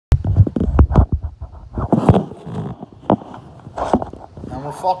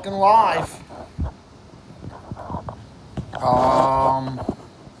We're fucking live.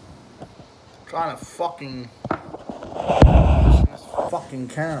 Trying to fucking this fucking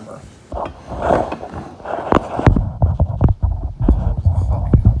camera. It's a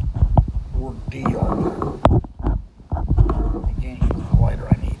fucking ordeal. I can't use the lighter.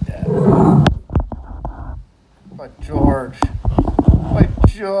 I need that. But George,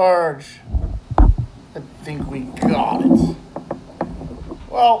 I think we got it.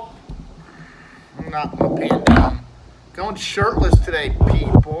 Well, I'm not gonna pan down. Going shirtless today,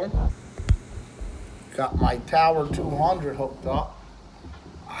 people. Got my Tower 200 hooked up.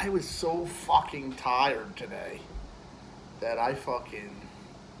 I was so fucking tired today that I fucking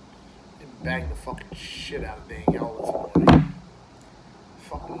banged the fucking shit out of Danielle this morning.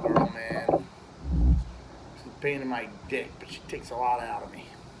 Fucking girl, man. She's a pain in my dick, but she takes a lot out of me.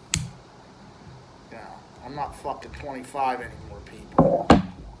 You know, I'm not fucking 25 anymore, people.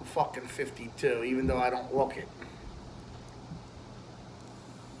 I'm fucking 52, even though I don't look it.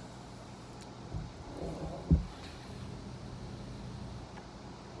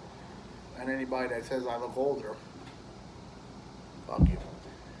 And anybody that says I look older, fuck you.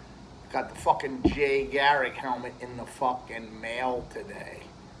 Got the fucking Jay Garrick helmet in the fucking mail today.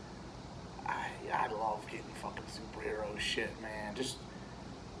 I love getting fucking superhero shit, man. Just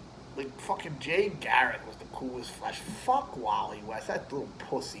like fucking Jay Garrick was the coolest Flash. Fuck Wally West, that little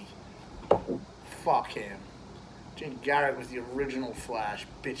pussy. Fuck him. Jay Garrick was the original Flash,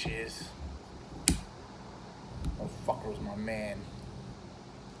 bitches. Motherfucker was my man.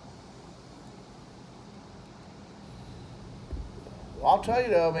 Well, I'll tell you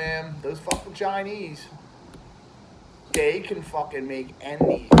though, man, those fucking Chinese, they can fucking make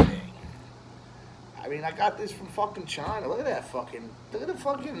anything. I mean, I got this from fucking China. Look at that fucking, look at the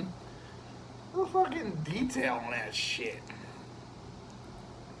fucking detail on that shit.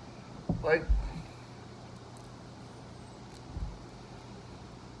 Like,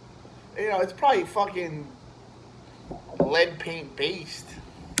 you know, it's probably fucking lead paint based.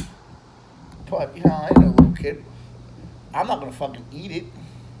 But, you know, I ain't no little kid. I'm not gonna fucking eat it,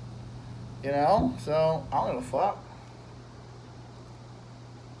 you know, so I don't give a fuck.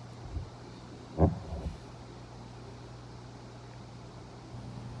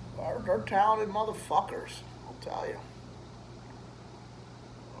 They're talented motherfuckers, I'll tell you.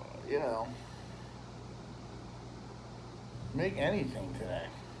 You know, make anything today.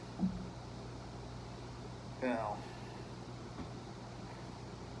 You know.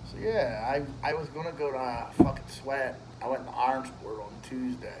 So yeah, I was gonna go to fucking Sweat. I went to Orangeburg on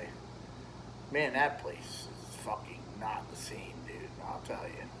Tuesday. Man, that place is fucking not the same, dude. I'll tell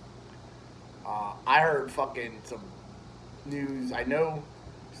you. I heard fucking some news. I know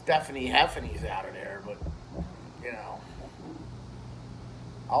Stephanie Heffany's out of there, but you know,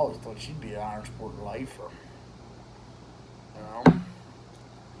 I always thought she'd be an Orangeburg lifer. You know,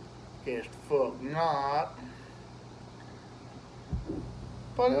 guess fuck not.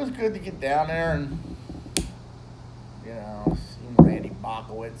 But it was good to get down there and, you know, see Randy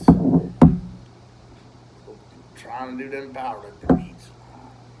Bachowitz trying to do them powerlifting beats.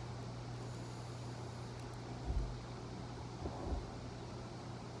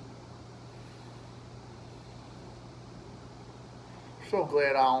 So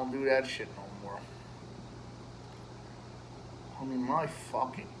glad I don't do that shit no more. I mean, my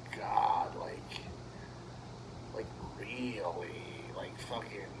fucking God, like really, like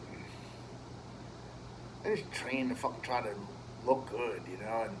fucking, I just trained to fucking try to look good, you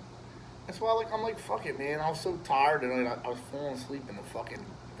know, and that's why, like, I'm like, fuck it, man. I was so tired tonight, I was falling asleep in the fucking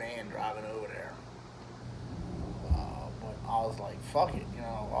van driving over there. But I was like, fuck it, you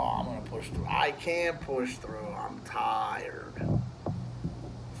know, oh, I'm gonna push through. I can't push through, I'm tired.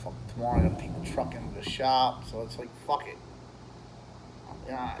 Fuck, tomorrow I gotta take the truck into the shop, so it's like, fuck it.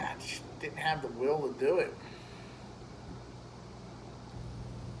 You know, I just didn't have the will to do it.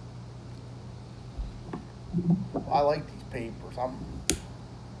 I like these papers. I'm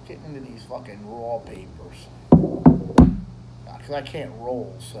getting into these fucking raw papers. Because I can't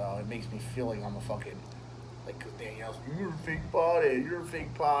roll, so it makes me feel like I'm a fucking, like, cause Danielle's, you're a fake pothead, you're a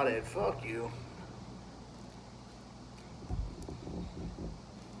fake pothead, fuck you.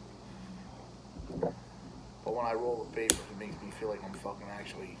 But when I roll the papers, it makes me feel like I'm fucking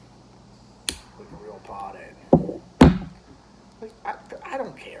actually like a real pothead. Like, I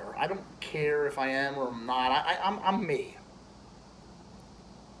don't care. I don't care if I am or I'm not. I'm me.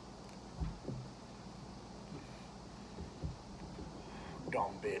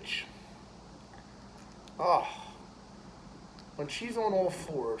 Dumb bitch. Oh. When she's on all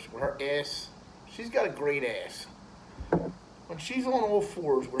fours with her ass, she's got a great ass. when she's on all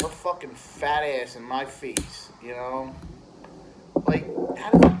fours with her fucking fat ass in my face, you know? Like,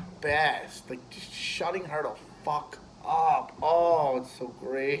 that is the best. Like, just shutting her the fuck up. Oh, it's so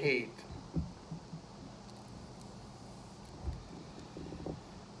great.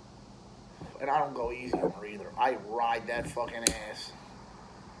 And I don't go easy on her either. I ride that fucking ass.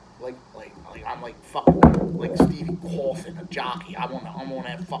 Like I'm like fucking like Stevie Coffin, a jockey. I'm on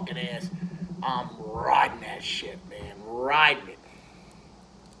that fucking ass. I'm riding that shit, man. Riding it.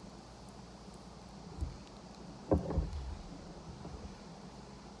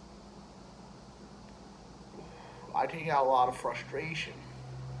 I take out a lot of frustration.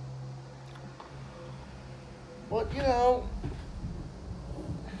 But you know,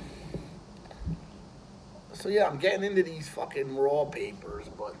 so yeah, I'm getting into these fucking raw papers,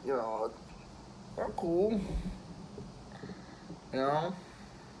 but you know, they're cool. You know,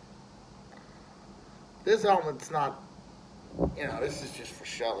 this helmet's not. You know, this is just for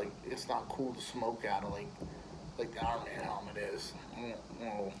show. Like, it's not cool to smoke out of like the Iron Man helmet is. You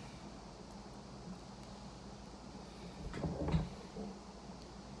know.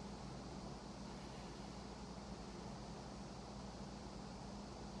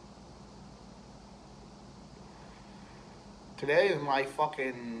 Today is my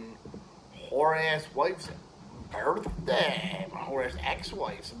fucking whore-ass wife's birthday. My whore-ass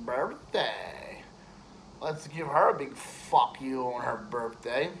ex-wife's birthday. Let's give her a big fuck you on her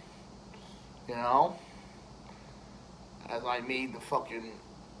birthday. You know? As I made the fucking...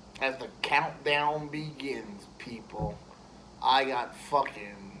 As the countdown begins, people. I got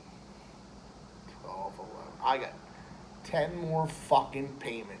fucking... 12, 11. I got 10 more fucking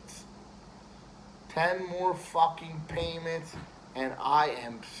payments. 10 more fucking payments, and I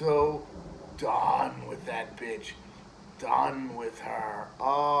am so done with that bitch. Done with her.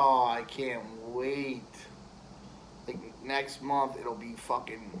 Oh, I can't wait. Like, next month, it'll be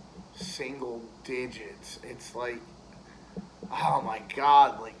fucking single digits. It's like, oh my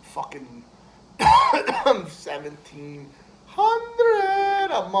god, like fucking $1,700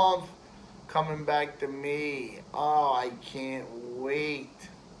 a month coming back to me. Oh, I can't wait.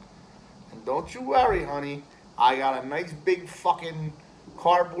 And don't you worry, honey. I got a nice big fucking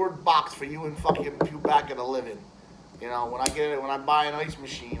cardboard box for you and fucking you back at the living. You know, when I buy an ice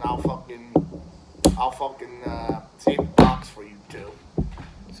machine, I'll fucking save the box for you too,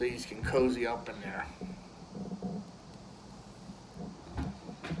 so you can cozy up in there.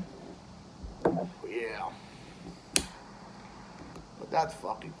 Yeah. But that's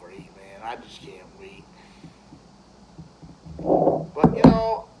fucking great, man. I just can't wait. But, you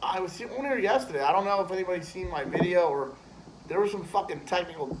know, I was on here yesterday. I don't know if anybody's seen my video, or there were some fucking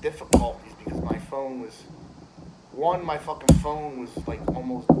technical difficulties because my phone was... my fucking phone was, like,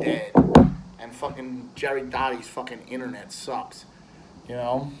 almost dead. And fucking Jerry Dottie's fucking internet sucks. You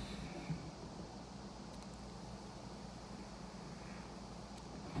know?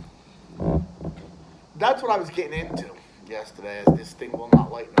 That's what I was getting into yesterday, as this thing will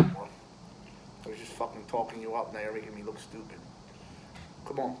not light no more. I was just fucking talking you up now, you're making me look stupid.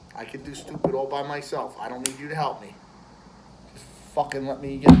 Come on, I can do stupid all by myself. I don't need you to help me. Just fucking let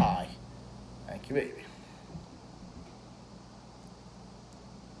me get high. Thank you, baby.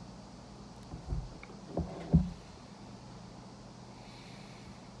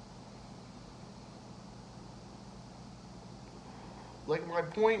 Like, my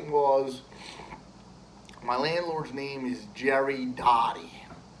point was, my landlord's name is Jerry Dottie.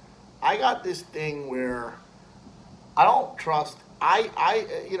 I got this thing where I don't trust...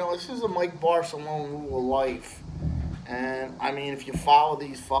 you know, this is a Mike Barcelona rule of life. And, I mean, if you follow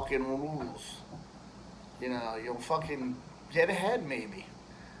these fucking rules, you know, you'll fucking get ahead, maybe.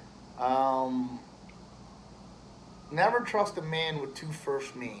 Never trust a man with two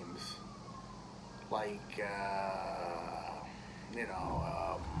first names. Like, you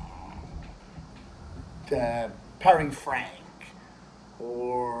know, Perry Frank.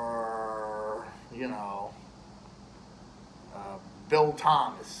 Or, you know... Bill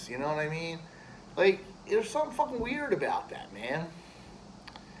Thomas, you know what I mean? Like, there's something fucking weird about that, man.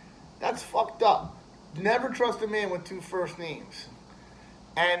 That's fucked up. Never trust a man with two first names.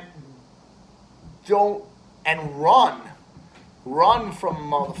 And run. Run from a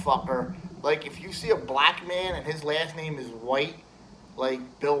motherfucker. Like, if you see a black man and his last name is White, like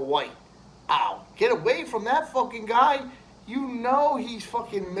Bill White, ow, get away from that fucking guy. You know he's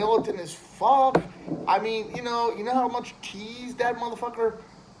fucking militant as fuck. I mean, you know how much tease that motherfucker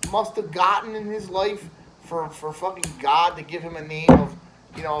must have gotten in his life for fucking God to give him a name of,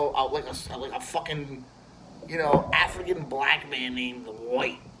 you know, like a fucking, you know, African black man named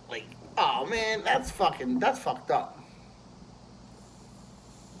White. Like, oh man, that's fucked up.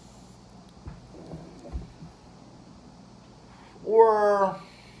 Or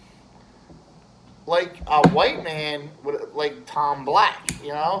like a white man with like Tom Black,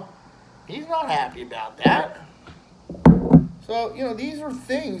 you know? He's not happy about that. So, you know, these are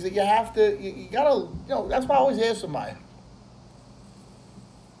things that you have to, you gotta, you know, that's why I always ask somebody.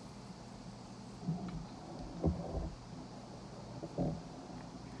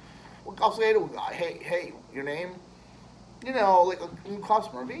 I'll say to a guy, hey, your name? You know, like a new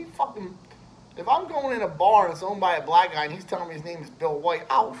customer. If I'm going in a bar and it's owned by a black guy and he's telling me his name is Bill White,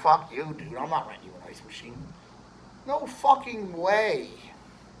 oh, fuck you, dude. I'm not renting you an ice machine. No fucking way.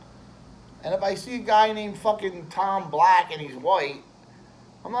 And if I see a guy named fucking Tom Black and he's white,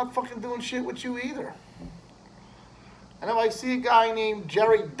 I'm not fucking doing shit with you either. And if I see a guy named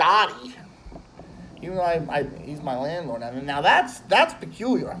Jerry Dottie, even though he's my landlord, I mean, now that's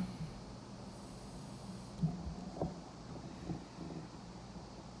peculiar.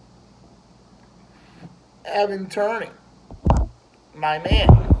 Evan Turney, my man.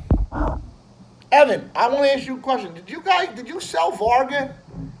 Evan, I want to ask you a question. Did you sell Varga?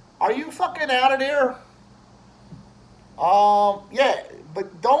 Are you fucking out of there? Yeah,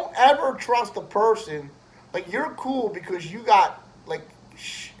 but don't ever trust a person. Like, you're cool because you got, like,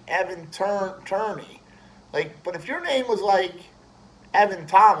 Evan Turney. Like, but if your name was, like, Evan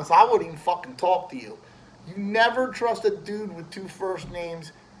Thomas, I wouldn't even fucking talk to you. You never trust a dude with two first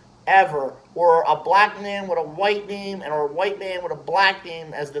names ever, or a black man with a white name, or a white man with a black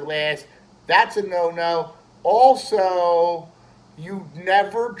name as the last. That's a no-no. Also, you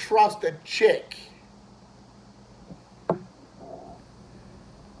never trust a chick.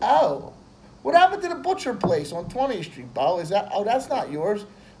 Oh, what happened to the butcher place on 20th Street, Bo? That's not yours.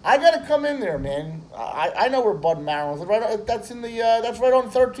 I gotta come in there, man. I know where Bud Marron's. That's right on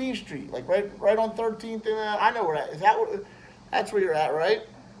 13th Street, like right on 13th. And I know where that is. That's where you're at, right?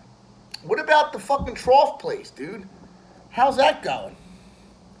 What about the fucking trough place, dude? How's that going?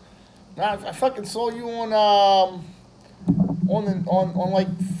 Now, I fucking saw you on like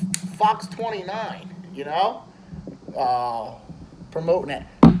Fox 29, you know, promoting it.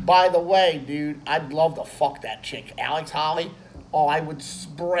 By the way, dude, I'd love to fuck that chick, Alex Holly. Oh, I would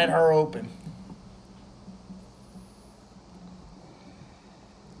spread her open.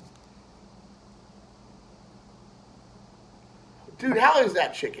 Dude, how is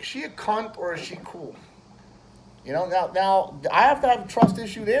that chick? Is she a cunt or is she cool? You know, now I have to have a trust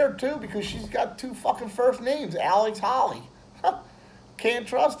issue there too because she's got two fucking first names, Alex Holly. Can't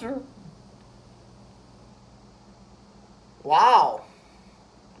trust her. Wow.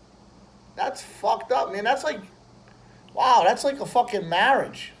 That's fucked up, man. That's like, wow, that's like a fucking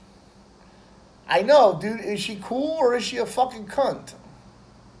marriage. I know, dude. Is she cool or is she a fucking cunt?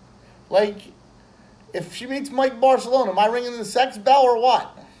 Like, if she meets Mike Barcelona, am I ringing the sex bell or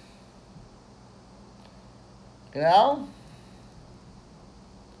what? You know?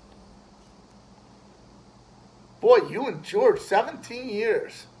 Boy, you and George, 17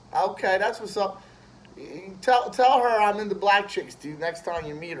 years. Okay, that's what's up. Tell her I'm into black chicks, dude, next time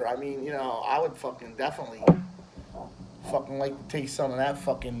you meet her. I mean, you know, I would fucking definitely fucking like to taste some of that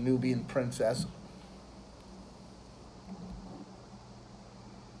fucking Nubian princess.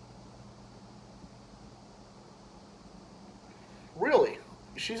 Really?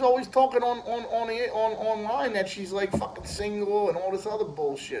 She's always talking on online that she's like fucking single and all this other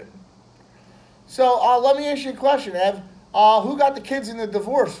bullshit. So let me ask you a question, Ev. Who got the kids in the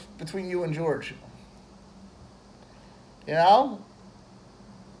divorce between you and George? You know?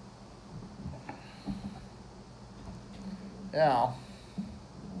 You know.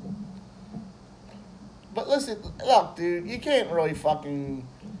 But listen, look, dude, you can't really fucking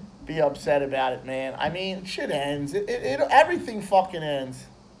be upset about it, man. I mean, shit ends. Everything fucking ends.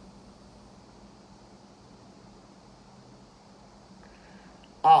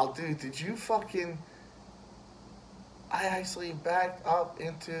 Oh, dude, did you fucking... I actually backed up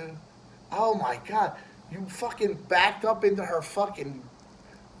into... Oh, my God. You fucking backed up into her fucking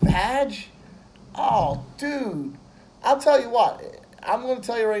badge? Oh, dude. I'll tell you what. I'm going to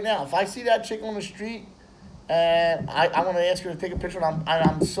tell you right now. If I see that chick on the street and I want to ask her to take a picture and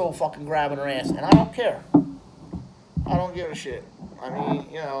I'm so fucking grabbing her ass. And I don't care. I don't give a shit. I mean,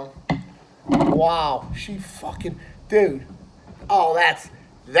 you know. Wow. She fucking... Dude. Oh,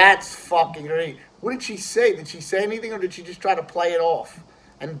 that's fucking great. What did she say? Did she say anything or did she just try to play it off?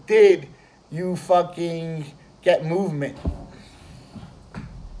 And did you fucking get movement?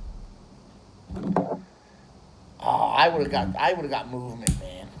 Oh, I would have got movement,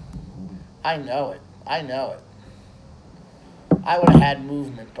 man. I know it. I know it. I would have had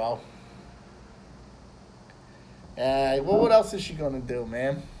movement, bro. Well, what else is she gonna do,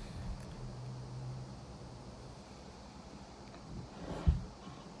 man?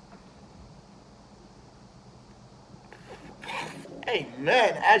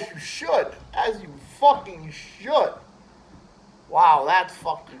 Amen. As you should. As you fucking should. Wow, that's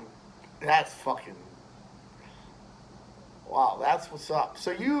fucking, wow, that's what's up.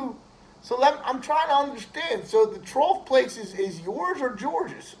 I'm trying to understand. So the trough place is yours or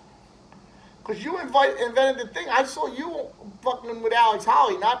George's? Because you invented the thing. I saw you fucking with Alex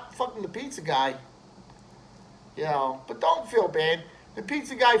Holly, not fucking the pizza guy. You know, but don't feel bad. The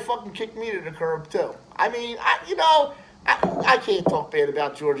pizza guy fucking kicked me to the curb too. I mean, I can't talk bad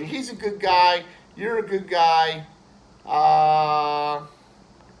about Georgie. He's a good guy. You're a good guy. I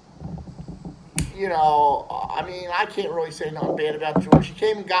mean, I can't really say nothing bad about George. He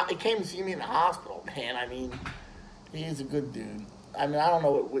came to see me in the hospital, man. I mean, he's a good dude. I mean, I don't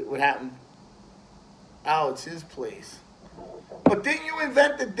know what happened. Oh, it's his place. But didn't you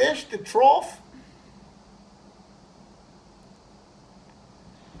invent the dish, the trough?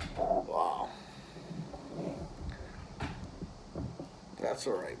 Wow. That's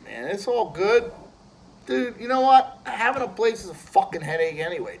all right, man. It's all good. Dude, you know what? Having a place is a fucking headache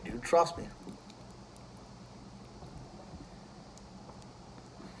anyway, dude. Trust me.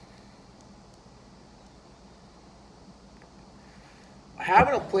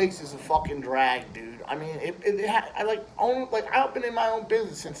 Having a place is a fucking drag, dude. I mean, I've been in my own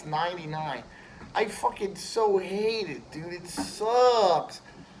business since '99. I fucking so hate it, dude. It sucks.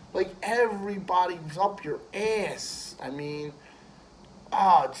 Like, everybody's up your ass. I mean,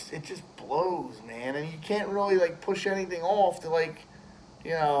 it just blows, man. And you can't really, like, push anything off to, like,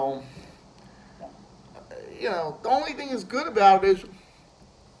 you know, the only thing that's good about it is,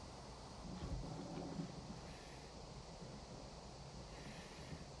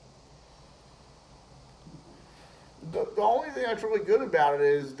 the only thing that's really good about it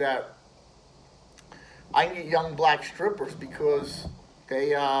is that I can get young black strippers because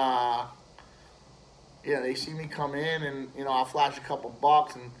they see me come in and, I'll flash a couple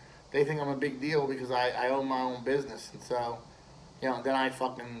bucks and they think I'm a big deal because I own my own business. And so, then I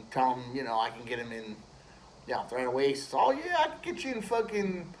fucking tell them, I can get them in, right away. So, oh yeah, I can get you in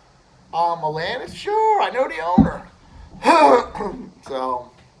fucking Atlantis. Sure, I know the owner.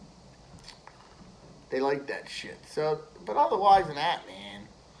 So, they like that shit. So, but otherwise than that, man,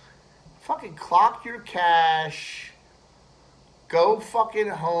 fucking clock your cash, go fucking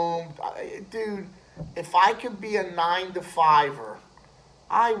home. Dude, if I could be a 9-to-5er,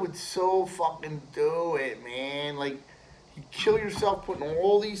 I would so fucking do it, man. Like, you kill yourself putting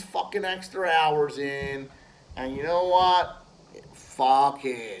all these fucking extra hours in, and you know what? Fuck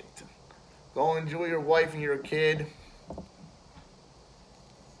it. Go enjoy your wife and your kid.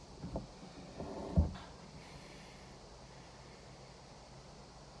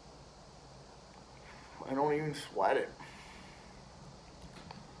 I don't even sweat it.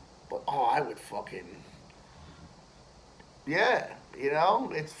 But, I would fucking, yeah,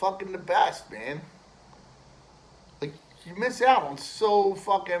 it's fucking the best, man. Like, you miss out on so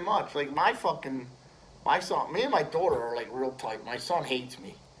fucking much. Like, my son, me and my daughter are, like, real tight. My son hates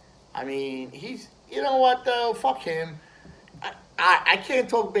me. I mean, you know what, though? Fuck him. I can't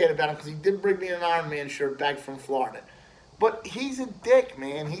talk bad about him because he did bring me an Iron Man shirt back from Florida. But he's a dick,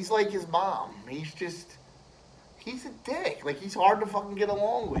 man. He's like his mom. He's a dick. Like, he's hard to fucking get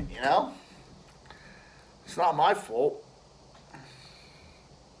along with, It's not my fault.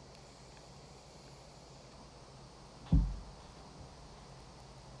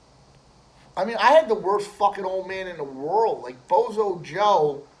 I mean, I had the worst fucking old man in the world. Like, Bozo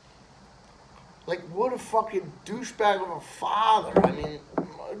Joe. Like, what a fucking douchebag of a father. I mean,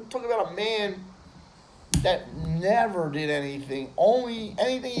 I'm talking about a man that never did anything.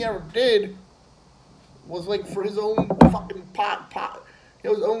 Anything he ever did was like for his own fucking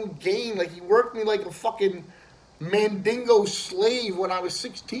his own gain. Like, he worked me like a fucking Mandingo slave when I was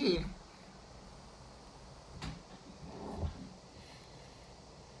 16.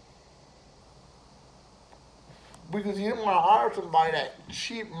 Because he didn't want to hire somebody, that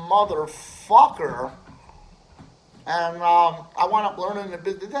cheap motherfucker. And I wound up learning the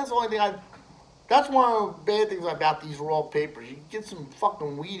business. That's the only thing that's one of the bad things about these raw papers. You get some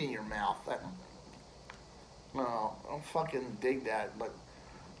fucking weed in your mouth. No, I don't fucking dig that. But,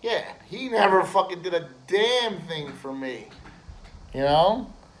 yeah, he never fucking did a damn thing for me.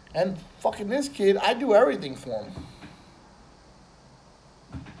 And fucking this kid, I do everything for him.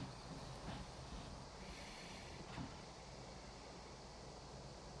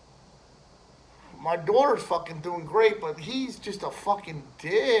 My daughter's fucking doing great, but he's just a fucking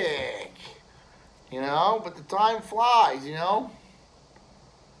dick. But the time flies,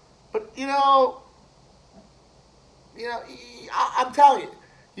 But, I'm telling you,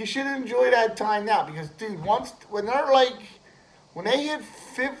 you should enjoy that time now because, dude, when they're like When they hit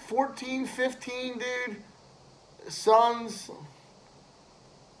 14, 15, dude, Suns.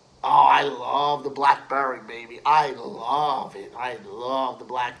 Oh, I love the blackberry, baby. I love it. I love the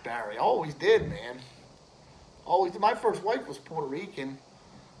blackberry. Always did, man. Always. My first wife was Puerto Rican.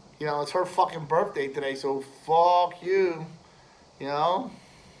 You know, it's her fucking birthday today, so fuck you. You know?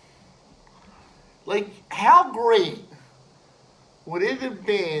 Like, how great would it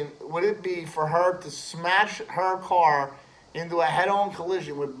be for her to smash her car into a head-on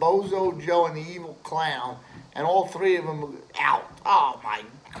collision with Bozo Joe and the evil clown, and all three of them out? Oh my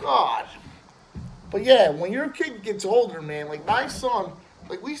God. But yeah, when your kid gets older, man, like my son,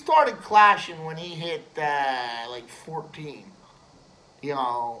 like we started clashing when he hit like 14. You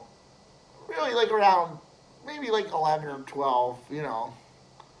know, really like around maybe like 11 or 12, you know.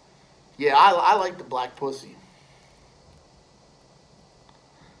 Yeah, I like the black pussy.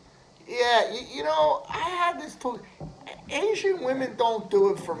 Yeah, you know, I had this talk. Asian women don't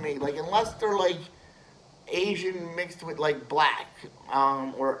do it for me. Like, unless they're like Asian mixed with like black,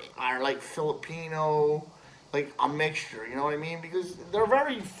 or are like Filipino, like a mixture. You know what I mean? Because they're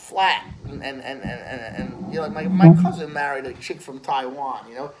very flat, and you know, like my cousin married a chick from Taiwan.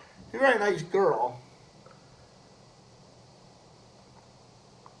 You know, she's a very nice girl.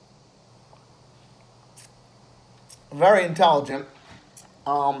 Very intelligent.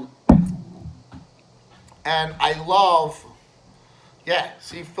 Um, and I love, yeah,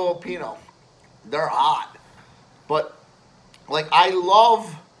 see Filipino, they're hot, but like I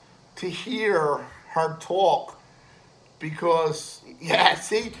love to hear her talk because yeah,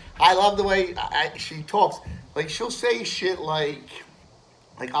 see, I love the way she talks. Like she'll say shit like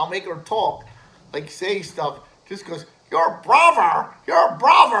I'll make her talk, like say stuff just because you're a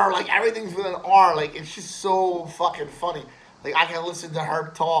brother, like everything's with an R, like it's just so fucking funny. Like I can listen to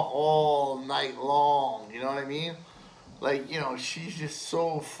her talk all night long. You know what I mean? Like you know, she's just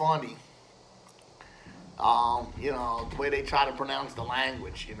so funny. You know the way they try to pronounce the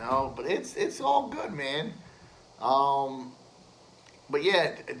language. You know, but it's all good, man. Um, but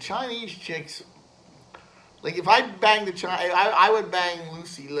yeah, Chinese chicks. Like if I banged the Chinese, I would bang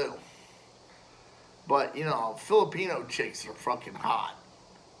Lucy Liu. But you know, Filipino chicks are fucking hot,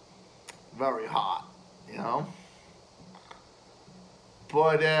 very hot. You know.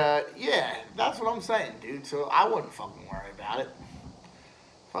 But yeah, that's what I'm saying, dude. So I wouldn't fucking worry about it.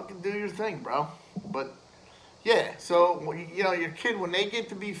 Fucking do your thing, bro. But yeah, so you know, your kid when they get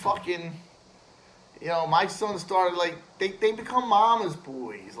to be fucking, you know, my son started like they become mama's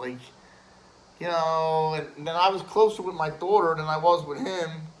boys, like you know, and then I was closer with my daughter than I was with him.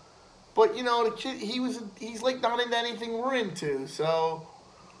 But you know, the kid he's like not into anything we're into, so.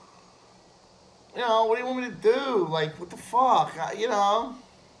 You know, what do you want me to do? Like, what the fuck? You know?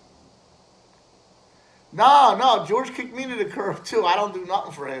 No, no, George kicked me to the curb too. I don't do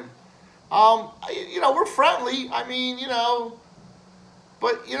nothing for him. You know, we're friendly. I mean, you know,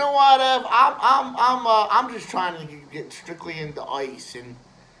 but you know what, Ev? I'm just trying to get strictly into ice, and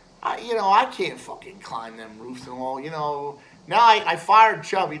you know, I can't fucking climb them roofs and all. You know, now I fired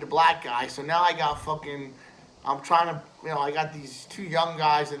Chubby, the black guy, so now I got fucking. I'm trying to, you know, I got these two young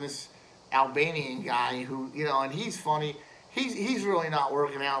guys and this Albanian guy who, you know, and he's funny. He's really not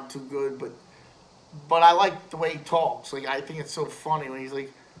working out too good, but I like the way he talks. Like I think it's so funny when he's like,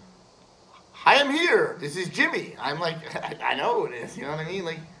 "I am here. This is Jimmy." I'm like, I know who it is. You know what I mean?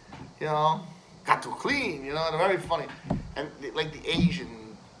 Like, you know, got to clean. You know, they're very funny. And like the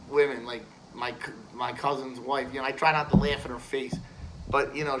Asian women, like my cousin's wife. You know, I try not to laugh in her face,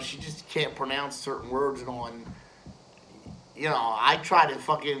 but you know, she just can't pronounce certain words and all. And you know, I try to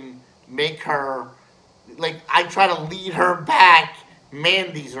fucking make her, like, I try to lead her back.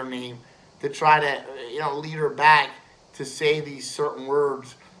 Mandy's her name, to try to, you know, lead her back to say these certain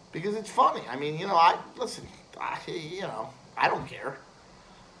words because it's funny. I mean, you know, listen, you know, I don't care.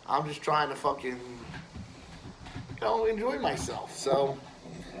 I'm just trying to fucking, you know, enjoy myself. So,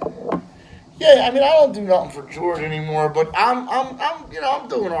 yeah, I mean, I don't do nothing for George anymore, but you know, I'm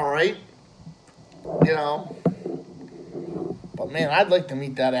doing all right. You know, but man, I'd like to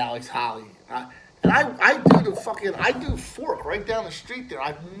meet that Alex Holly. And I do Fork right down the street there.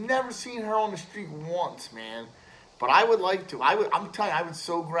 I've never seen her on the street once, man. But I would like to. I'm telling you, I would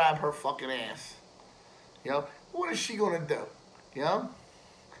so grab her fucking ass. You know, what is she gonna do? You know?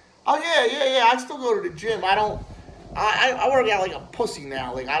 Oh yeah. I still go to the gym. I don't. I work out like a pussy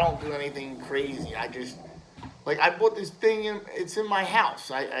now. Like I don't do anything crazy. I just like I bought this thing in. It's in my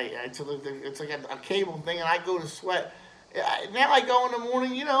house. It's like a cable thing, and I go to sweat. Now I go in the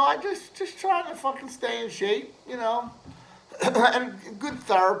morning. You know, I just trying to fucking stay in shape. You know, and good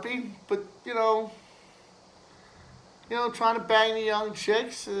therapy. But you know, you know, trying to bang the young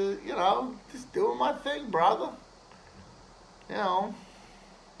chicks, you know, just doing my thing, brother. You know,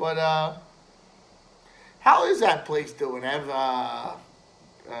 but, how is that place doing? Have,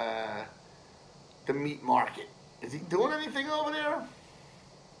 the meat market. Is he doing anything over there?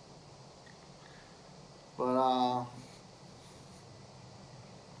 But,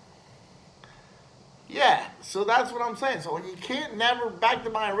 yeah, so that's what I'm saying. So you can't never, back to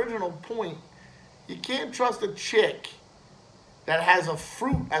my original point, you can't trust a chick that has a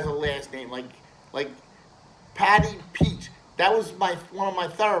fruit as a last name, like Patty Peach. That was one of my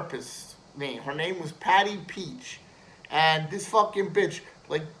therapist's name. Her name was Patty Peach. And this fucking bitch,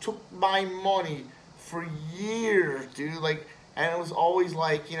 like, took my money for years, dude. Like, and it was always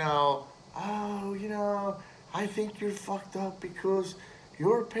like, you know, oh, you know, I think you're fucked up because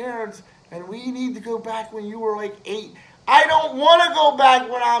your parents, and we need to go back when you were like 8. I don't want to go back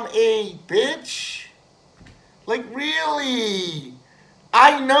when I'm 8, bitch. Like, really?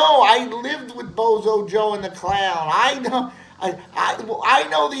 I know. I lived with Bozo Joe and the Clown. I know. I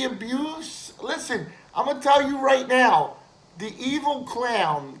know the abuse. Listen, I'm going to tell you right now. The evil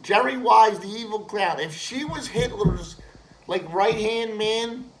clown, Jerry Wise, the evil clown, if she was Hitler's, like, right-hand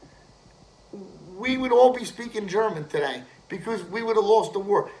man, we would all be speaking German today because we would have lost the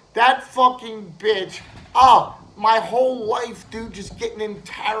war. That fucking bitch, oh, my whole life, dude, just getting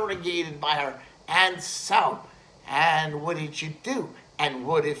interrogated by her. And so, and what did you do? And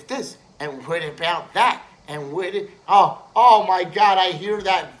what if this? And what about that? And what did, oh my God, I hear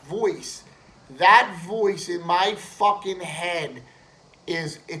that voice. That voice in my fucking head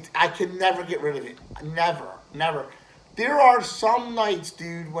I can never get rid of it. Never. There are some nights,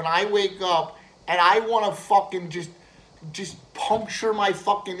 dude, when I wake up and I want to fucking just puncture my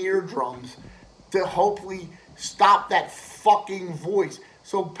fucking eardrums to hopefully stop that fucking voice.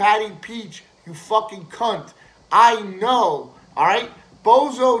 So Patty Peach, you fucking cunt. I know, all right?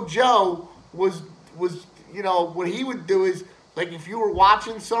 Bozo Joe was, you know, what he would do is, like, if you were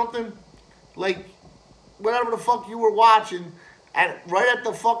watching something, like, whatever the fuck you were watching, and right at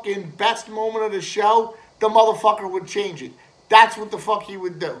the fucking best moment of the show, the motherfucker would change it. That's what the fuck he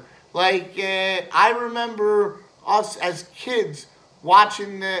would do. Like, I remember us as kids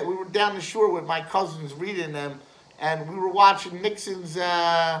watching, we were down the shore with my cousins reading them, and we were watching Nixon's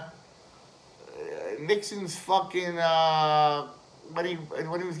fucking, when he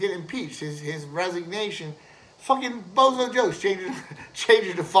was getting impeached, his resignation. Fucking Bozo Joe's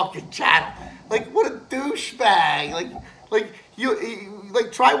changing the fucking channel. Like, what a douchebag. Like you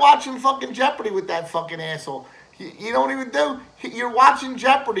try watching fucking Jeopardy with that fucking asshole. You don't even do. You're watching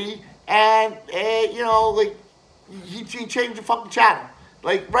Jeopardy, and you know, like he changed the fucking channel.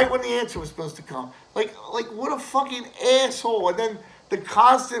 Like right when the answer was supposed to come. Like what a fucking asshole. And then the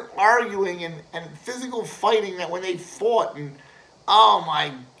constant arguing and physical fighting that when they fought, and oh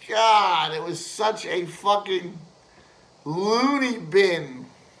my God, it was such a fucking loony bin.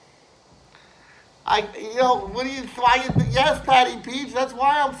 You know, what do you, why you, yes, Patty Peach, that's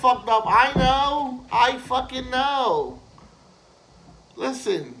why I'm fucked up. I know. I fucking know.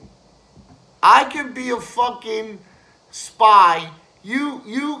 Listen, I can be a fucking spy.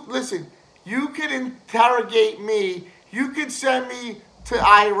 Listen, you can interrogate me. You could send me to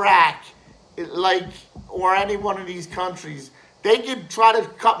Iraq, like, or any one of these countries. They could try to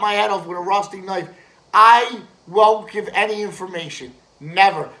cut my head off with a rusty knife. I won't give any information.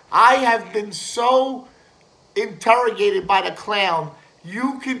 Never. I have been so interrogated by the clown.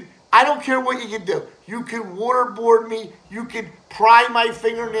 I don't care what you can do. You can waterboard me. You can pry my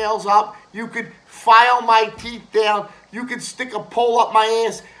fingernails up. You could file my teeth down. You could stick a pole up my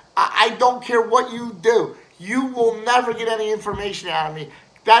ass. I don't care what you do. You will never get any information out of me.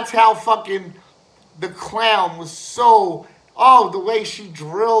 That's how fucking the clown was so... Oh, the way she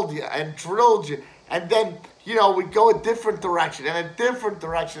drilled you and drilled you. And then, you know, we'd go a different direction and a different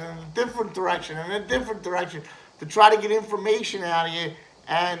direction and a different direction and a different direction to try to get information out of you.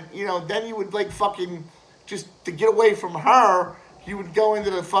 And, you know, then you would, like, fucking, just to get away from her, you would go into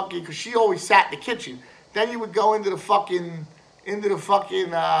the fucking, because she always sat in the kitchen. Then you would go into the fucking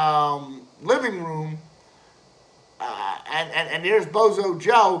living room, and there's Bozo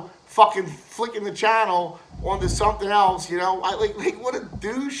Joe fucking flicking the channel onto something else, you know. Like what a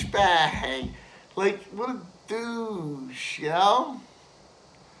douchebag. Like, what a douche, you know?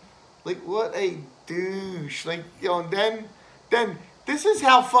 Like, what a douche. Like, you know, and then this is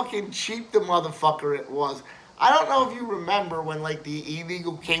how fucking cheap the motherfucker it was. I don't know if you remember when, like, the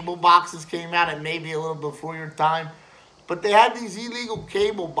illegal cable boxes came out, and maybe a little before your time, but they had these illegal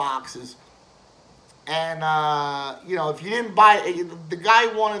cable boxes. And, you know, if you didn't buy it, the guy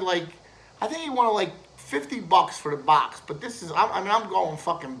wanted, like, I think he wanted, like, $50 for the box. But this is, I mean, I'm going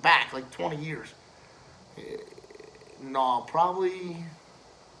fucking back like 20 years. No, probably,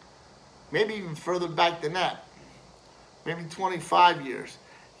 maybe even further back than that. Maybe 25 years.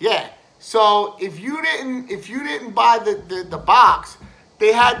 Yeah. So if you didn't buy the box,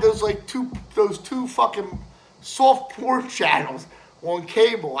 they had those two fucking soft porn channels on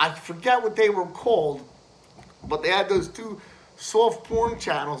cable. I forget what they were called, but they had those two soft porn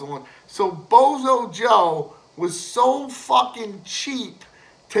channels on. So Bozo Joe was so fucking cheap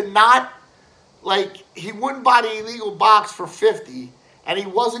to not, like, he wouldn't buy the illegal box for $50, and he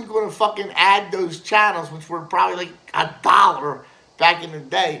wasn't going to fucking add those channels, which were probably like $1 back in the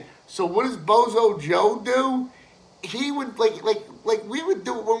day. So what does Bozo Joe do? He would, like we would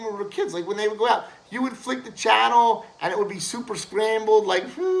do it when we were kids. Like when they would go out, you would flick the channel and it would be super scrambled, like,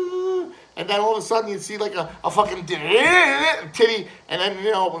 and then all of a sudden you'd see like a fucking titty, and then,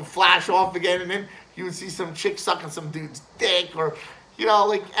 you know, it would flash off again, and then you would see some chick sucking some dude's dick, or, you know,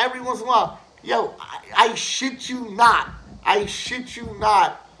 like every once in a while. Yo, I shit you not. I shit you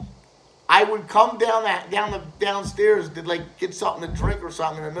not. I would come downstairs to like get something to drink or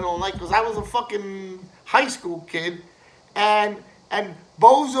something in the middle of the night, because I was a fucking high school kid, and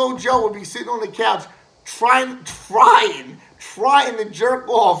Bozo Joe would be sitting on the couch trying to jerk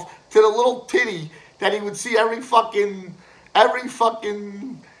off to the little titty that he would see every fucking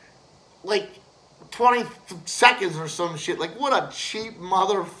like 20 seconds or some shit. Like, what a cheap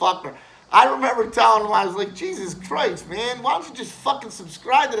motherfucker. I remember telling him, I was like, Jesus Christ, man, why don't you just fucking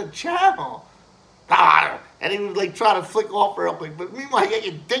subscribe to the channel? And he would like try to flick off real quick. But meanwhile, you got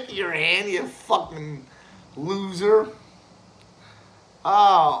your dick in your hand, you fucking loser.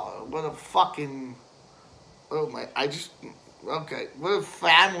 Oh, what a fucking, oh my, okay, what a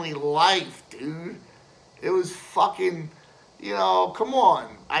family life, dude. It was fucking, you know, come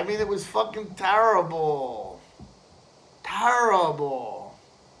on. I mean, it was fucking terrible. Terrible.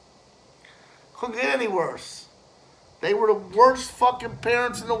 Couldn't get any worse. They were the worst fucking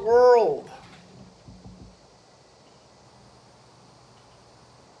parents in the world.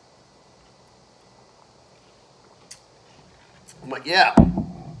 But yeah.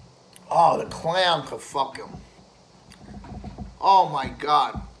 Oh, the clown could fuck him. Oh my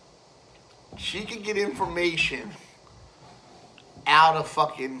God. She could get information out of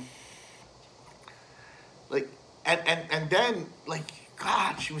fucking, like, and then, like,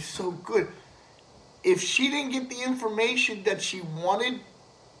 God, she was so good. If she didn't get the information that she wanted,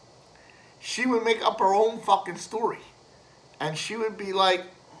 she would make up her own fucking story. And she would be like,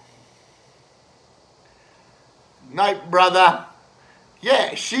 night, brother.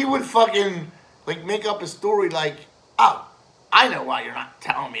 Yeah, she would fucking, like, make up a story like, oh, I know why you're not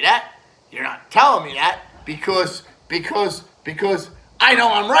telling me that. You're not telling me that because I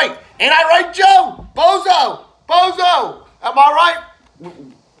know I'm right. Ain't I right, Joe? Bozo, am I right?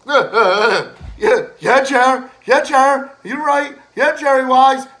 Yeah, Jerry, you're right. Yeah, Jerry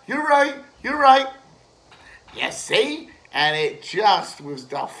Wise, you're right. You see? And it just was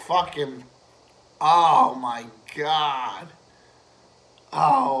the fucking, oh my God.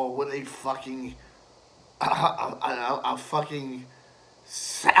 Oh, what a fucking, a fucking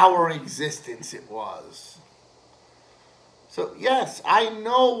sour existence it was. So, yes, I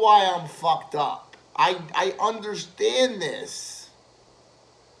know why I'm fucked up. I understand this.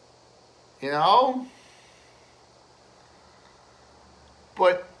 You know?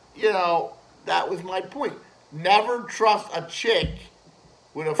 But, you know, that was my point. Never trust a chick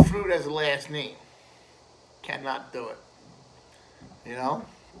with a fruit as a last name. Cannot do it. You know?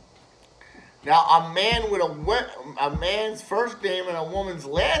 Now, a man's first name and a woman's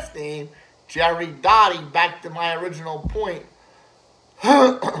last name, Jerry Dottie, back to my original point,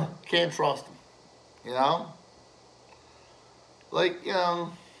 can't trust him. You know? Like, you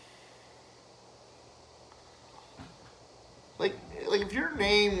know, like if your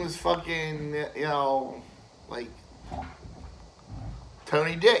name was fucking, you know, like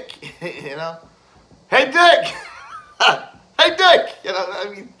Tony Dick, you know? Hey, Dick! Hey, Dick! You know, I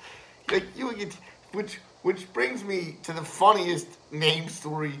mean, like, you would get, which brings me to the funniest name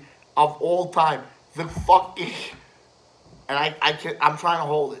story of all time. The fucking, and I'm trying to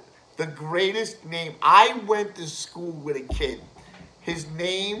hold it. The greatest name. I went to school with a kid. His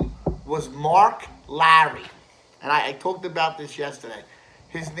name was Mark Larry. And I talked about this yesterday.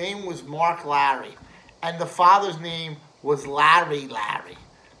 His name was Mark Larry. And the father's name was Larry.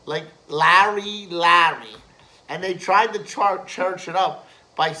 Like Larry. And they tried to church it up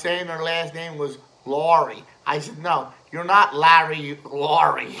by saying her last name was Laurie. I said, no, you're not Larry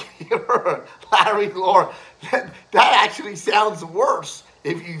Laurie. You're Larry Laurie. That actually sounds worse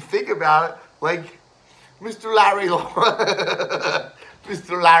if you think about it. Like, Mr. Larry Laurie.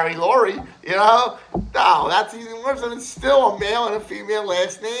 Mr. Larry Laurie, you know? No, that's even worse. And it's still a male and a female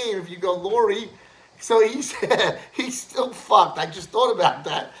last name if you go Laurie. So he's still fucked. I just thought about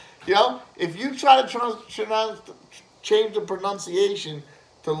that. You know, if you try to change the pronunciation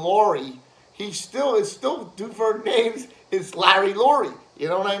to Laurie, it's still two for names. It's Larry Laurie. You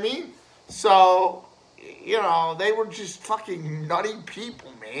know what I mean? So, you know, they were just fucking nutty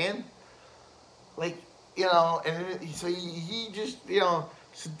people, man. Like, you know, and so he just, you know,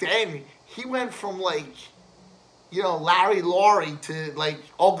 so then he went from like, you know, Larry Laurie to like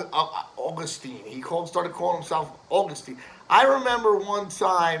Augustine. He started calling himself Augustine. I remember one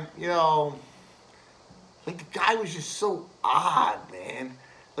time, you know, like the guy was just so odd, man.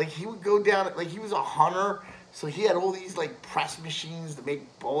 Like he would go down, like he was a hunter, so he had all these like press machines to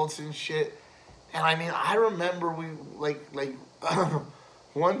make bullets and shit. And I mean, I remember we like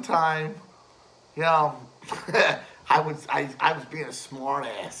one time, you know, I was being a smart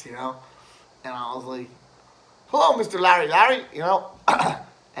ass, you know, and I was like, "Hello, Mr. Larry," you know,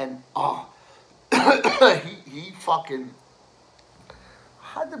 and he fucking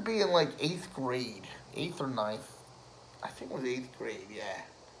had to be in like 8th grade, 8th or 9th. I think it was 8th grade, yeah.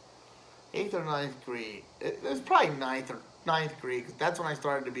 8th or 9th grade. It was probably 9th grade, because that's when I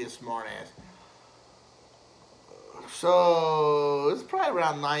started to be a smart ass. So it's probably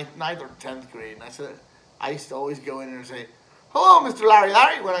around 9th or 10th grade, and I used to always go in there and say, "Hello, Mr. Larry,"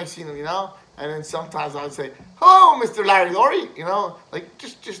 when I seen him, you know. And then sometimes I would say, "Hello, Mr. Larry Laurie," you know, like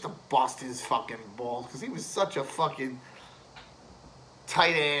just to bust his fucking balls, because he was such a fucking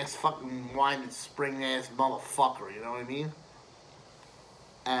tight ass, fucking winded spring ass motherfucker, you know what I mean?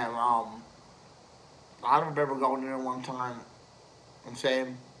 And I remember going there one time and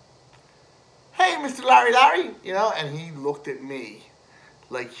saying, "Hey, Mr. Larry," you know, and he looked at me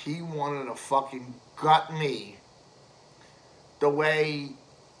like he wanted to fucking gut me the way,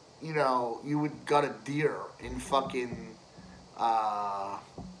 you know, you would gut a deer in fucking,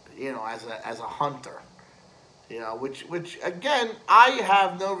 you know, as a hunter. You know, which again, I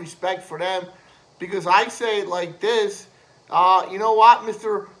have no respect for them, because I say it like this, you know what,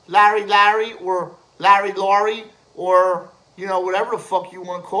 Mr. Larry, or Larry Laurie, or, you know, whatever the fuck you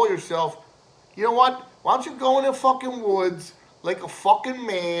want to call yourself, you know what, why don't you go in the fucking woods like a fucking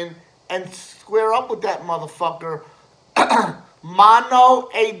man and square up with that motherfucker, mano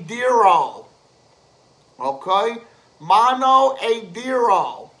a diro, okay, mano a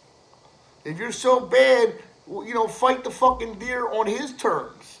diro. If you're so bad, you know, fight the fucking deer on his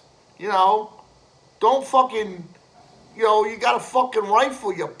terms. You know, don't fucking, you know, you got a fucking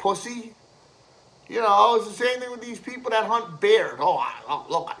rifle, you pussy. You know, it's the same thing with these people that hunt bears. Oh,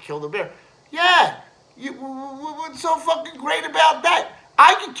 look, I killed a bear. Yeah, what's so fucking great about that?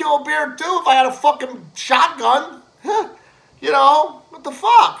 I could kill a bear too if I had a fucking shotgun. You know, what the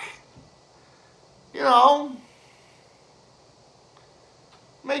fuck? You know,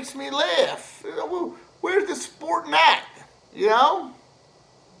 makes me laugh. You know, where's the sport in that? You know?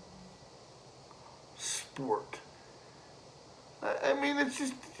 Sport. I mean, it's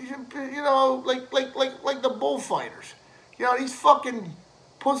just, you know, like the bullfighters. You know, these fucking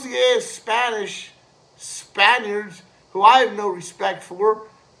pussy-ass Spaniards, who I have no respect for,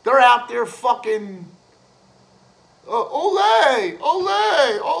 they're out there fucking, ole.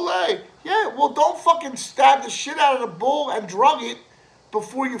 Yeah, well, don't fucking stab the shit out of the bull and drug it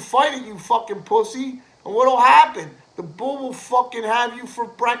before you fight it, you fucking pussy. And what'll happen? The bull will fucking have you for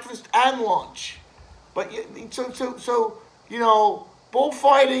breakfast and lunch. But so you know,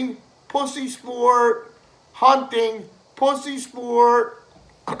 bullfighting, pussy sport, hunting, pussy sport,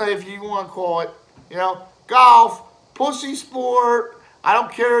 if you want to call it. You know, golf, pussy sport. I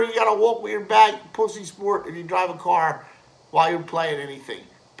don't care. You gotta walk with your back. Pussy sport. If you drive a car while you're playing anything,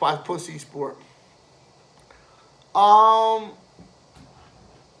 pussy sport. I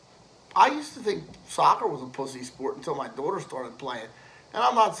used to think soccer was a pussy sport until my daughter started playing. And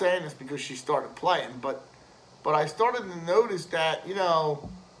I'm not saying this because she started playing, but I started to notice that, you know,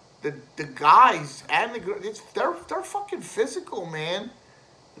 the guys and the girls, they're fucking physical, man.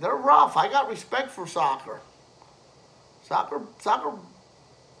 They're rough. I got respect for soccer. Soccer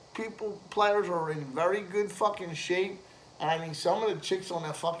players are in very good fucking shape. And I mean, some of the chicks on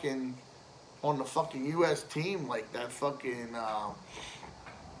the fucking U.S. team, like that fucking,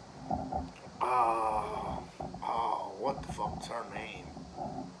 what the fuck's her name?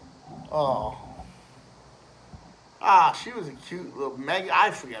 She was a cute little Meg.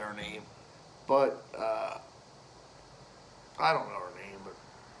 I forget her name, but I don't know her name. But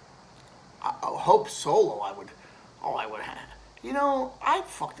Hope Solo, I would have. You know, I'd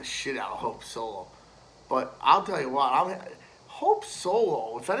fuck the shit out of Hope Solo. But I'll tell you what, Hope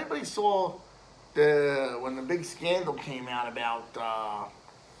Solo. If anybody saw when the big scandal came out about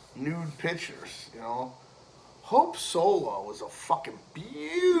nude pictures, you know, Hope Solo was a fucking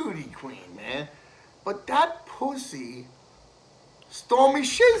beauty queen, man. But that pussy, Stormy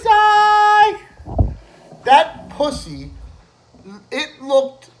Shizai, that pussy, it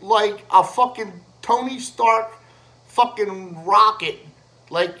looked like a fucking Tony Stark fucking rocket,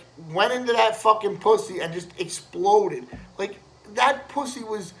 like, went into that fucking pussy and just exploded. Like, that pussy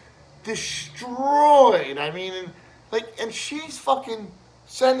was destroyed. I mean, and she's fucking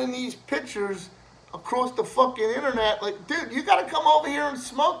sending these pictures across the fucking internet. Like, dude, you gotta come over here and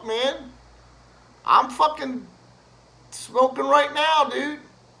smoke, man. I'm fucking smoking right now, dude.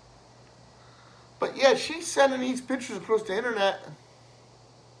 But yeah, she's sending these pictures across the internet.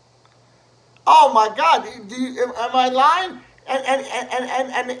 Oh my God, am I lying?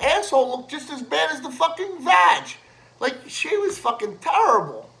 And the asshole looked just as bad as the fucking vag. Like, she was fucking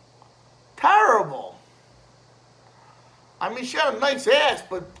terrible. Terrible. I mean, she had a nice ass,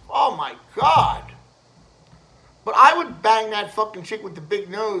 but oh my God. But I would bang that fucking chick with the big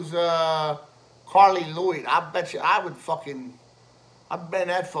nose, Carly Lloyd. I bet you I would fucking, I'd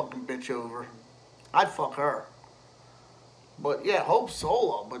bend that fucking bitch over. I'd fuck her. But yeah, Hope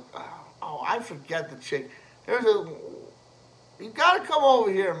Solo. But oh, I forget the chick. You gotta come over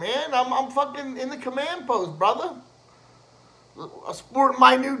here, man. I'm fucking in the command post, brother. I'm sporting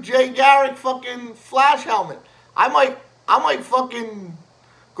my new Jay Garrick fucking flash helmet. I might fucking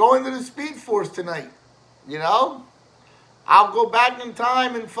go into the Speed Force tonight. You know? I'll go back in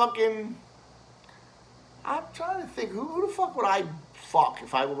time and fucking. I'm trying to think, who the fuck would I fuck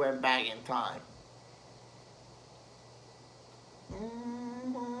if I went back in time?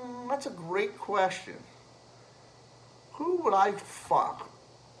 That's a great question. Who would I fuck?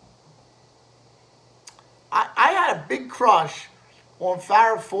 I had a big crush on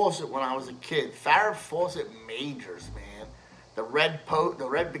Farrah Fawcett when I was a kid. Farrah Fawcett Majors, man. The red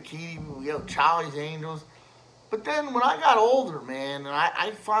bikini, you know, Charlie's Angels. But then when I got older, man, and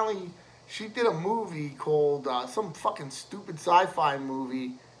I finally, she did a movie called, some fucking stupid sci-fi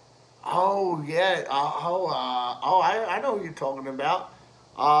movie. Oh, yeah. I know who you're talking about.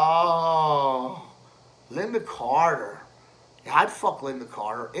 Oh, Linda Carter. Yeah, I'd fuck Linda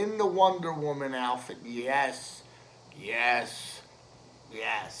Carter in the Wonder Woman outfit. Yes. Yes.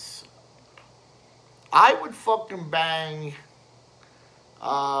 Yes. I would fucking bang.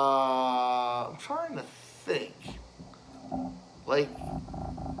 I'm trying to think. Like,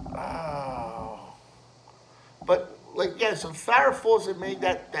 oh. But, like, yeah, so Farrah Fawcett made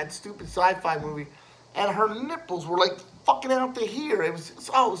that stupid sci-fi movie, and her nipples were, like, fucking out to here. It was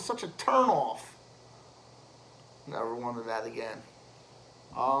such a turn-off. Never wanted that again.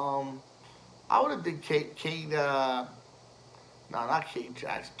 I would have did no, not Kate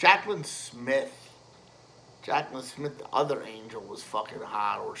Jackson. Jacqueline Smith. Jacqueline Smith, the other angel, was fucking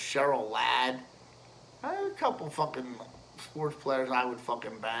hot. Or Cheryl Ladd. I had a couple fucking sports players I would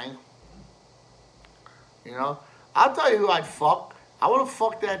fucking bang. You know? I'll tell you who I'd fuck. I would have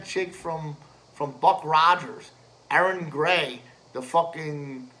fucked that chick from Buck Rogers. Erin Gray. The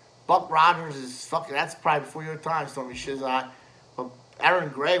fucking Buck Rogers is fucking, that's probably before your time, Stormy Shizai. But Erin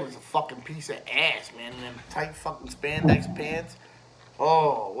Gray was a fucking piece of ass, man. And them tight fucking spandex pants.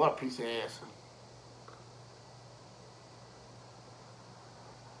 Oh, what a piece of ass.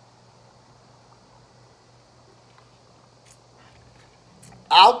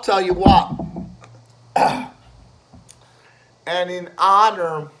 I'll tell you what. And in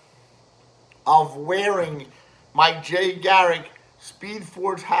honor of wearing my Jay Garrick Speed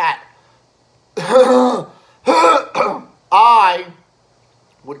Force hat, I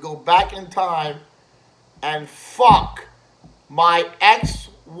would go back in time and fuck my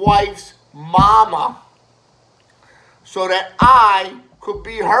ex-wife's mama so that I could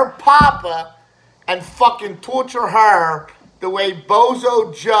be her papa and fucking torture her the way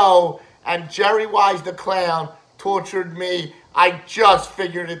Bozo Joe and Jerry Wise the Clown tortured me. I just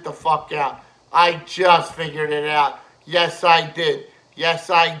figured it the fuck out. I just figured it out. Yes, I did. Yes,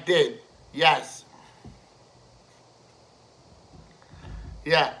 I did. Yes.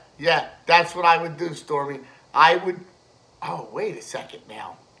 Yeah, that's what I would do, Stormy. I would... Oh, wait a second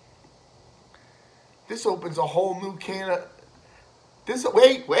now. This opens a whole new can of...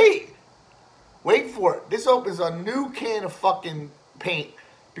 Wait for it. This opens a new can of fucking paint.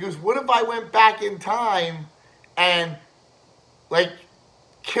 Because what if I went back in time and, like,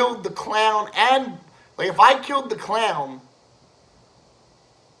 killed the clown and... Like, if I killed the clown,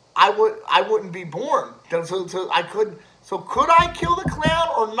 I wouldn't be born. So I could... So could I kill the clown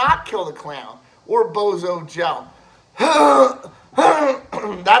or not kill the clown? or Bozo Joe?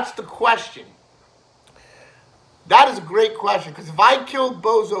 That's the question. That is a great question, because if I killed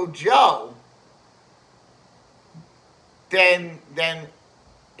Bozo Joe, then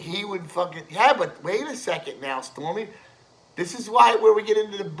he would fucking, yeah, but wait a second now, Stormy. This is where we get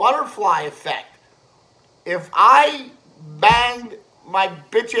into the butterfly effect. If I banged my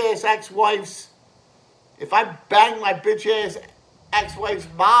bitch-ass ex-wife's, if I banged my bitch-ass ex-wife's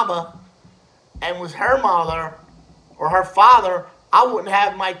mama and was her mother or her father, I wouldn't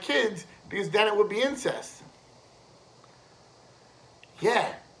have my kids, because then it would be incest.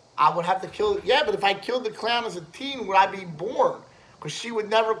 Yeah, I would have to kill, yeah, but if I killed the clown as a teen, would I be born? Because she would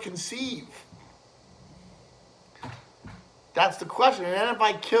never conceive. That's the question. And then if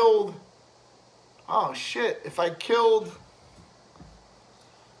I killed, oh shit, if I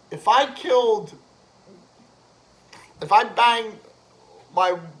banged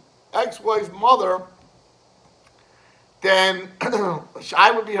my ex-wife's mother, then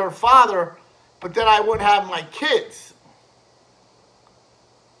I would be her father, but then I wouldn't have my kids.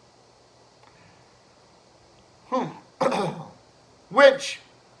 Which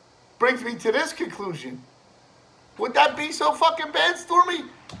brings me to this conclusion. Would that be so fucking bad, Stormy?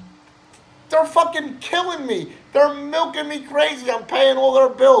 They're fucking killing me. They're milking me crazy. I'm paying all their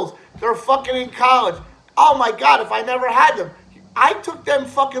bills. They're fucking in college. Oh my God, if I never had them. I took them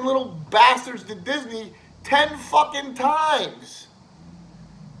fucking little bastards to Disney 10 fucking times.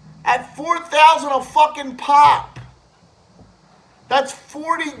 At $4,000 a fucking pop. That's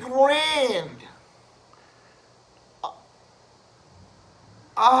 40 grand.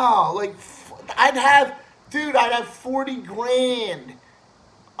 Oh, like, I'd have 40 grand.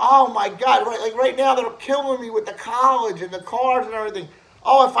 Oh my God, right now they're killing me with the college and the cars and everything.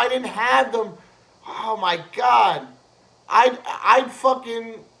 Oh, if I didn't have them, oh my God. I'd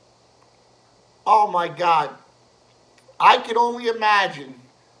fucking, oh my God. I can only imagine,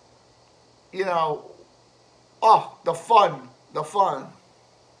 you know, oh, the fun.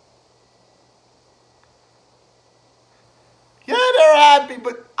 Yeah, they're happy,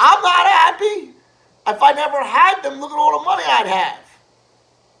 but I'm not happy. If I never had them, look at all the money I'd have.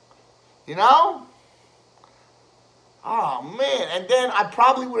 You know? Oh, man. And then I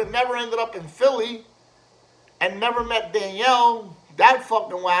probably would have never ended up in Philly and never met Danielle, that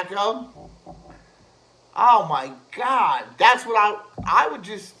fucking wacko. Oh, my God. That's what I would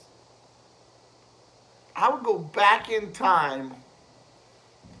go back in time.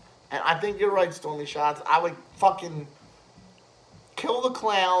 And I think you're right, Stormy Shots. I would fucking kill the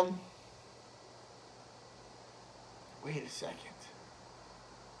clown. Wait a second.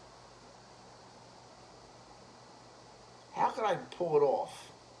 How could I pull it off?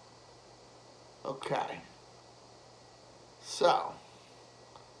 Okay. So,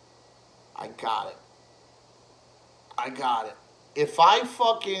 I got it. If I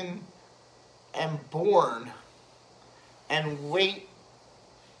fucking am born and wait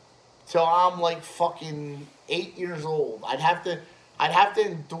till I'm like fucking 8 years old, I'd have to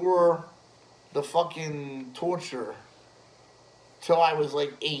endure the fucking torture till I was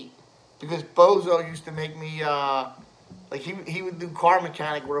like 8, because Bozo used to make me like he would do car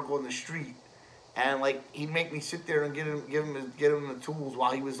mechanic work on the street, and like he'd make me sit there and give him the tools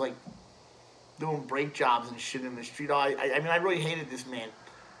while he was like doing brake jobs and shit in the street. I mean, I really hated this man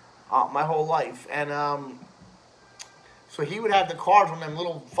my whole life, and so he would have the cars on them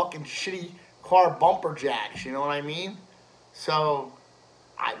little fucking shitty car bumper jacks, you know what I mean? So,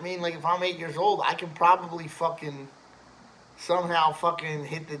 I mean, like, if I'm 8 years old, I can probably fucking somehow fucking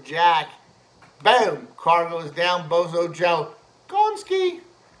hit the jack. Boom! Car goes down, Bozo Joe. Gonski!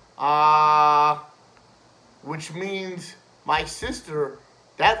 Which means my sister,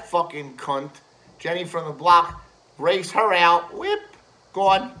 that fucking cunt, Jenny from the block, race her out. Whip!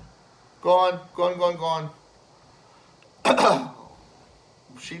 Gone.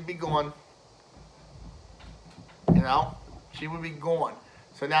 She'd be gone. You know? She would be gone.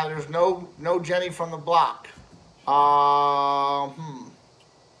 So now there's no Jenny from the block. So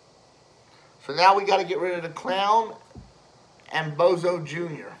now we got to get rid of the clown and Bozo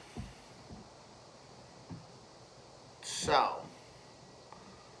Jr. So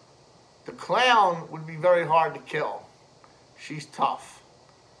the clown would be very hard to kill. She's tough.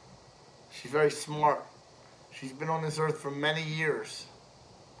 She's very smart. She's been on this earth for many years.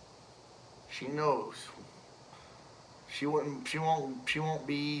 She knows. She won't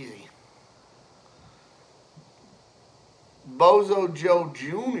be easy. Bozo Joe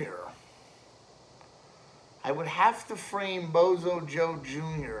Jr. I would have to frame Bozo Joe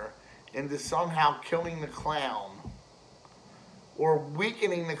Jr. into somehow killing the clown or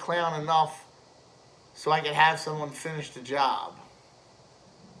weakening the clown enough so I could have someone finish the job.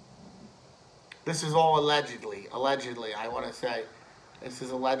 This is all allegedly. Allegedly, I want to say, this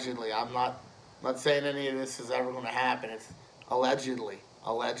is allegedly. I'm not saying any of this is ever going to happen. It's allegedly.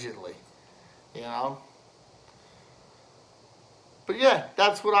 Allegedly. You know? But yeah,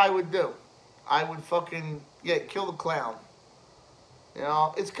 that's what I would do. I would fucking, yeah, kill the clown. You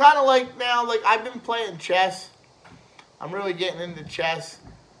know? It's kind of like now, like, I've been playing chess. I'm really getting into chess.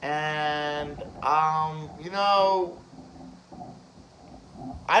 And, you know,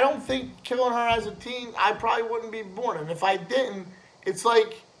 I don't think killing her as a teen, I probably wouldn't be born. And if I didn't, it's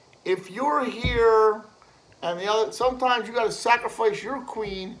like, if you're here and the other, sometimes you got to sacrifice your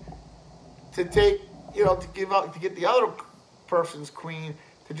queen to take, you know, to give up, to get the other person's queen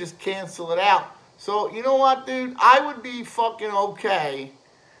to just cancel it out. So, you know what, dude? I would be fucking okay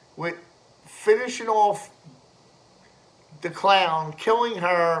with finishing off the clown, killing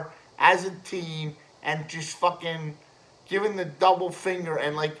her as a teen, and just fucking giving the double finger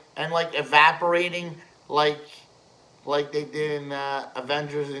and like evaporating like they did in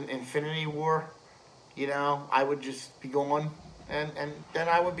Avengers in Infinity War. You know, I would just be gone, and then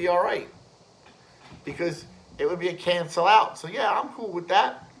I would be all right, because it would be a cancel out. So yeah, I'm cool with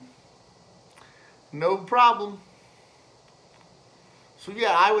that. No problem. So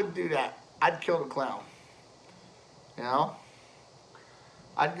yeah, I would do that. I'd kill the clown. You know?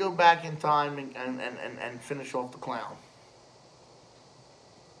 I'd go back in time and finish off the clown.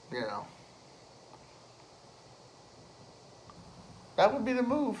 You know? That would be the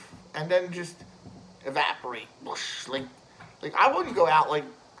move. And then just evaporate. Like I wouldn't go out like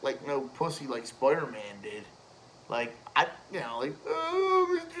no pussy like Spider-Man did. Like, you know, like,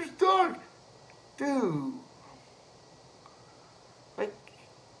 oh, Mr. Stark. Dude. Like,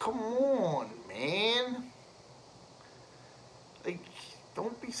 come on, man. Like,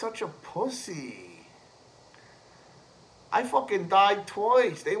 don't be such a pussy. I fucking died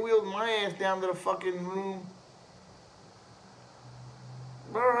twice. They wheeled my ass down to the fucking room.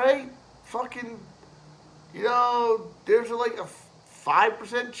 Alright, fucking, you know, there's like a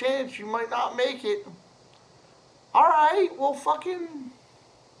 5% chance you might not make it. Alright, well fucking,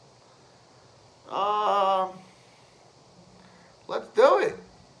 let's do it.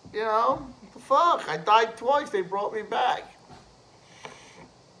 You know, what the fuck? I died twice, they brought me back.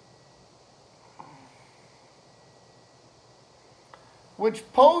 Which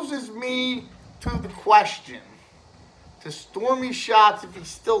poses me to the question, to Stormy Shots, if he's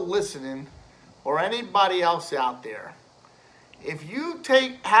still listening, or anybody else out there. If you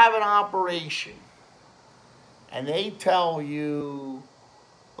have an operation, and they tell you,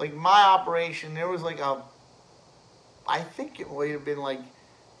 like my operation, there was like I think it might have been like,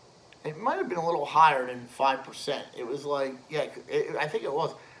 it might have been a little higher than 5%. It was like, yeah, I think it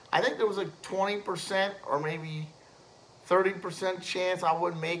was. I think there was like 20% or maybe 30% chance I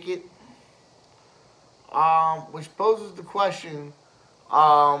wouldn't make it. Which poses the question,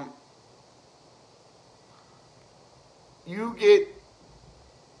 you get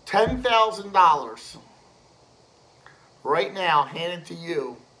 $10,000 right now handed to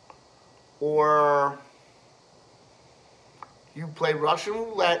you, or you play Russian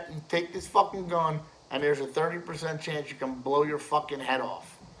roulette, you take this fucking gun, and there's a 30% chance you can blow your fucking head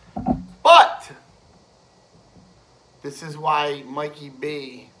off. But this is why Mikey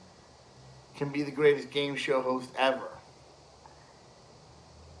B can be the greatest game show host ever.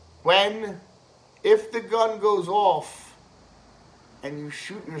 If the gun goes off and you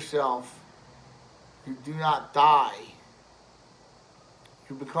shoot yourself, you do not die.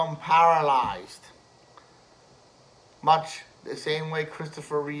 You become paralyzed. Much the same way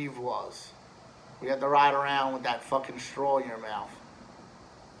Christopher Reeve was. We had to ride around with that fucking straw in your mouth.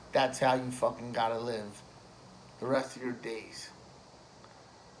 That's how you fucking gotta live the rest of your days.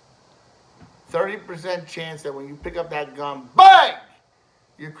 30% chance that when you pick up that gun, bang!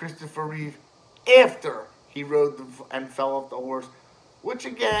 You're Christopher Reeve after he rode and fell off the horse. Which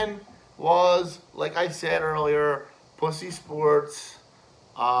again was, like I said earlier, pussy sports,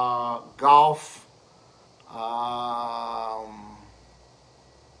 golf,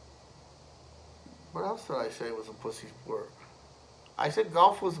 what else did I say was a pussy sport? I said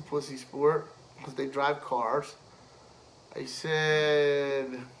golf was a pussy sport because they drive cars. I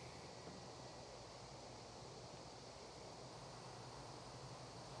said,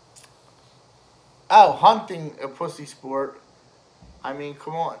 oh, hunting a pussy sport. I mean,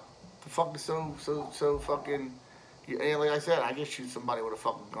 come on. The fuck is so fucking, like I said, I can shoot somebody with a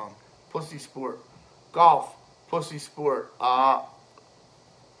fucking gun. Pussy sport. Golf, pussy sport.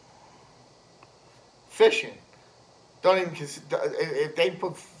 Fishing. Don't even consider, if they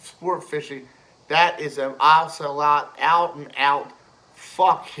put sport fishing, That is an ocelot out and out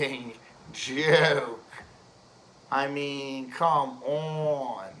fucking joke. I mean, come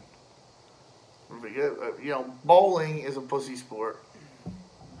on. You know, bowling is a pussy sport.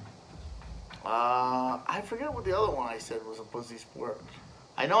 I forget what the other one I said was a pussy sport.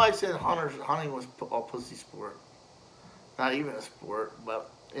 I know I said hunting was a pussy sport. Not even a sport, but,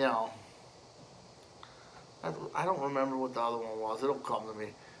 you know. I don't remember what the other one was. It'll come to me.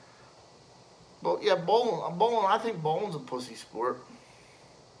 But, yeah, bowling, I think bowling's a pussy sport.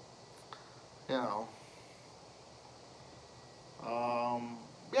 You know.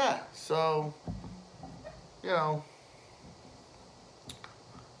 Yeah, so, you know,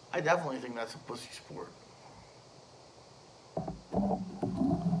 I definitely think that's a pussy sport.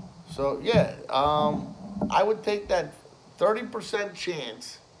 So, yeah, I would take that 30%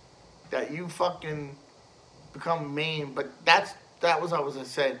 chance that you fucking become Maine, but that was what I was gonna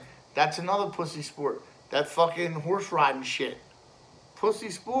say. That's another pussy sport. That fucking horse riding shit. Pussy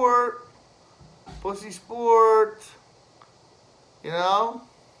sport. Pussy sport. You know?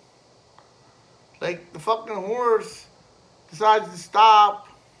 Like, the fucking horse decides to stop.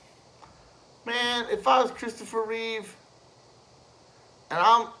 Man, if I was Christopher Reeve, and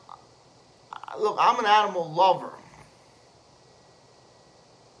I'm an animal lover.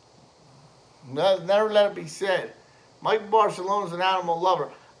 Never let it be said. Mike Barcelona's an animal lover.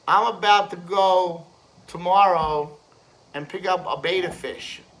 I'm about to go tomorrow and pick up a betta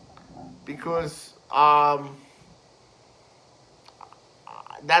fish because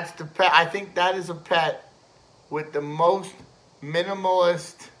that's the pet. I think that is a pet with the most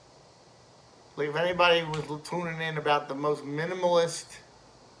minimalist. Like, if anybody was tuning in about the most minimalist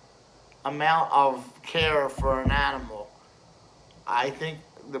amount of care for an animal, I think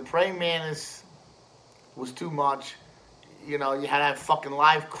the praying mantis was too much. You know, you had to have fucking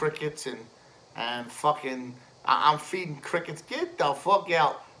live crickets and fucking, I'm feeding crickets. Get the fuck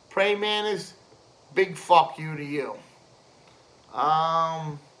out. Praying mantis, big fuck you to you.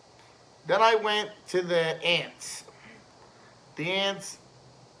 Then I went to the ants. The ants,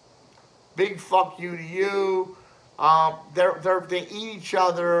 big fuck you to you. They eat each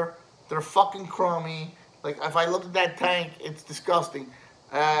other. They're fucking crummy. Like, if I look at that tank, it's disgusting.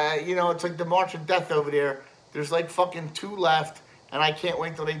 You know, it's like the March of Death over there. There's like fucking 2 left, and I can't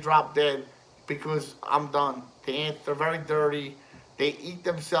wait till they drop dead because I'm done. The ants, they're very dirty. They eat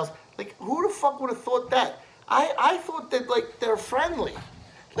themselves. Like, who the fuck would have thought that? I thought that, like, they're friendly.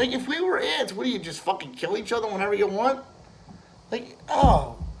 Like, if we were ants, what do you just fucking kill each other whenever you want? Like,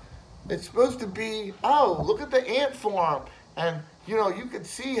 oh, it's supposed to be, oh, look at the ant farm. And, you know, you can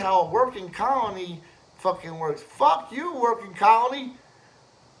see how a working colony fucking works. Fuck you, working colony.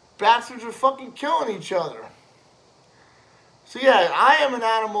 Bastards are fucking killing each other. So, yeah, I am an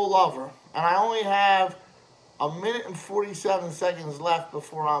animal lover. And I only have 1 minute and 47 seconds left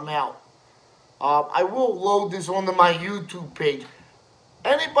before I'm out. I will load this onto my YouTube page.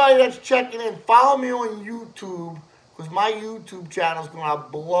 Anybody that's checking in, follow me on YouTube, because my YouTube channel is going to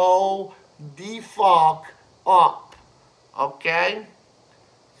blow the fuck up. Okay?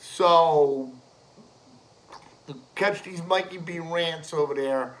 So, catch these Mikey B rants over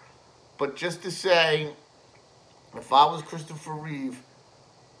there. But just to say, if I was Christopher Reeve,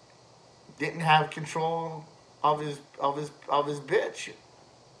 didn't have control of his bitch,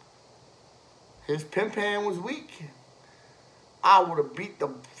 his pimp hand was weak, I would have beat the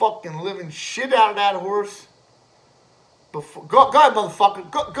fucking living shit out of that horse. Before, go ahead, motherfucker.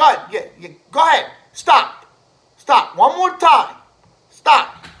 Go ahead. Yeah, go ahead. Stop. Stop. One more time.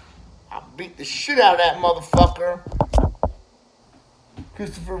 Stop. I'll beat the shit out of that motherfucker.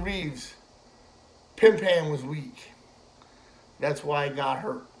 Christopher Reeve's pimp hand was weak. That's why I got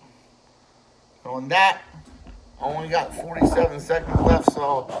hurt. On that, I only got 47 seconds left,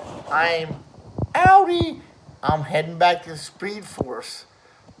 so I'm outie. I'm heading back to the Speed Force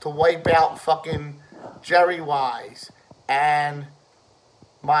to wipe out fucking Jerry Wise and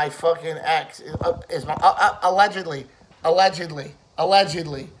my fucking ex is my allegedly.